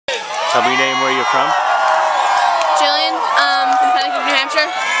Tell me your name, where you're from. Jillian, from Pennacook, New Hampshire.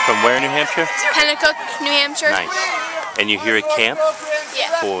 From where in New Hampshire? Pennacook, New Hampshire. Nice. And you're here at camp?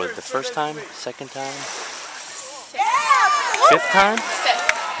 Yeah. For the first time? Second time? Fifth time?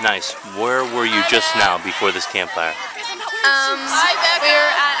 Fifth. Nice. Where were you just now before this campfire? We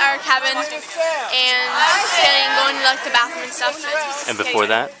were at our cabin and going to like the bathroom and stuff. And before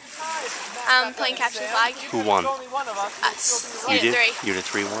that? Playing capture the flag. Who won? Us. You did? 3. Unit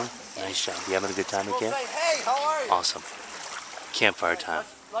 3 won? Nice job. You having a good time at camp? Awesome. Campfire time.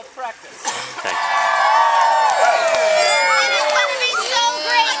 Thanks.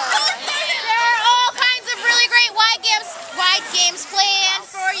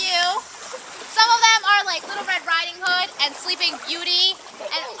 And Sleeping Beauty,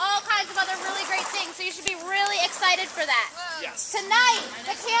 and all kinds of other really great things, so you should be really excited for that. Yes. Tonight,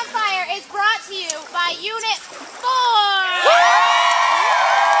 the campfire is brought to you by Unit 4!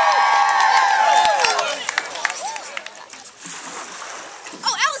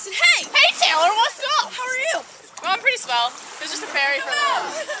 Oh, Allison, hey! Hey Taylor, what's up? How are you? Well, I'm pretty swell. It was just a ferry for a little.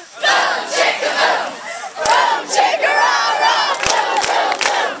 Come shake 'em out! Come shake 'em out!